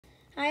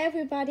Hi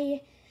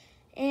everybody,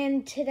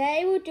 and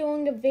today we're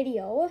doing a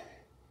video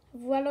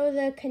of what are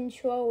the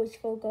controls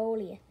for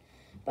goalie,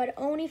 but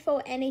only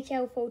for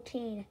NHL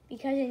 14,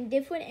 because in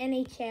different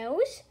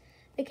NHLs,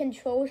 the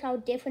controls are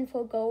different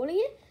for goalie,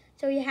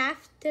 so you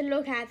have to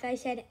look at, as I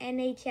said,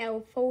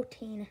 NHL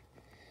 14.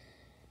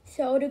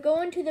 So to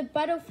go into the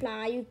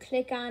butterfly, you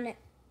click on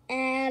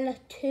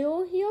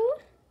L2 here,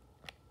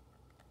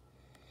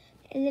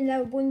 and then that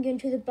will bring you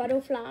into the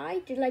butterfly.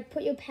 To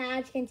put your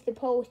pads against the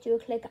post, you'll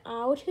click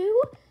R2.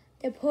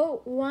 To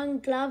put one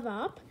glove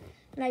up,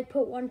 and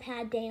put one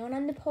pad down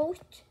on the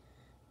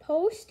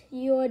post,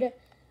 you would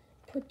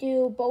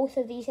do both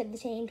of these at the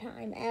same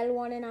time,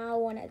 L1 and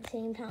R1 at the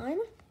same time.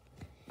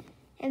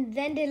 And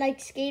then to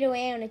skate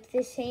around, it's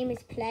the same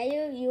as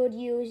player. You would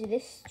use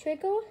this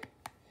trigger,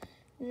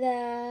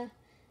 the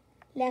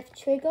left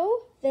trigger.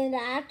 Then to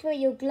activate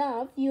your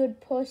glove, you would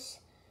push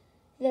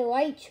the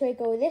right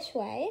trigger this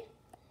way.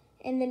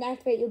 And then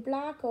activate your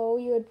blocker,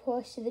 you would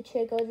push the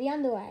trigger the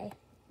other way.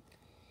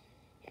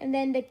 And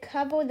then to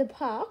cover the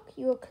puck,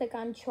 you will click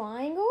on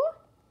triangle.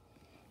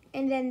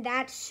 And then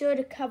that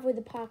should cover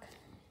the puck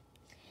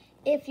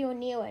if you're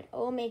near it,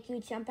 or make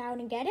you jump out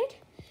and get it.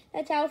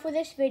 That's all for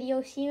this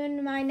video. See you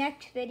in my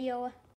next video.